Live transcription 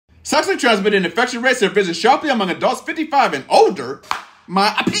Sexually transmitted infection rates have risen sharply among adults 55 and older.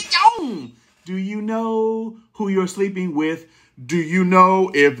 My opinion. Do you know who you're sleeping with? Do you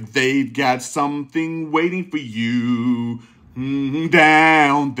know if they've got something waiting for you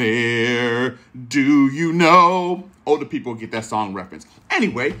down there? Do you know? Older people get that song reference.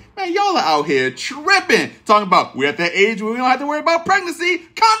 Anyway, man, y'all are out here tripping. Talking about we're at that age where we don't have to worry about pregnancy.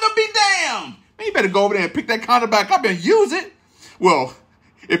 Condom be damned. Man, you better go over there and pick that condom back up and use it. Well,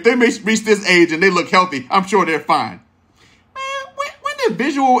 if they reach this age and they look healthy, I'm sure they're fine. Man, when did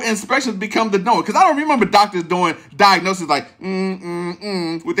visual inspections become the norm? Because I don't remember doctors doing diagnoses like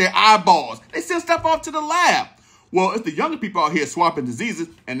with their eyeballs. They send stuff off to the lab. Well, it's the younger people out here swapping diseases,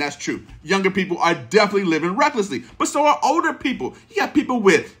 and that's true. Younger people are definitely living recklessly, but so are older people. You got people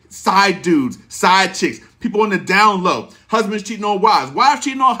with side dudes, side chicks, people on the down low, husbands cheating on wives, wives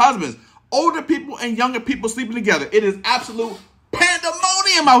cheating on husbands, older people and younger people sleeping together. It is absolute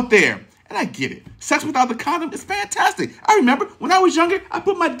pandemonium out there. And I get it. Sex without the condom is fantastic. I remember when I was younger, I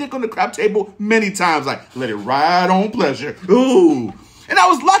put my dick on the crap table many times, like let it ride on pleasure. Ooh. And I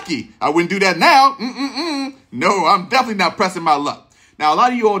was lucky. I wouldn't do that now. No, I'm definitely not pressing my luck. Now, a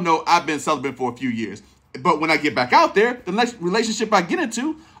lot of you all know I've been celibate for a few years. But when I get back out there, the next relationship I get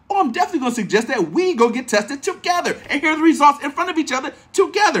into, I'm definitely going to suggest that we go get tested together and hear the results in front of each other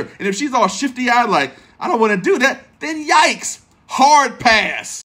together. And if she's all shifty-eyed like, I don't want to do that, then yikes, hard pass.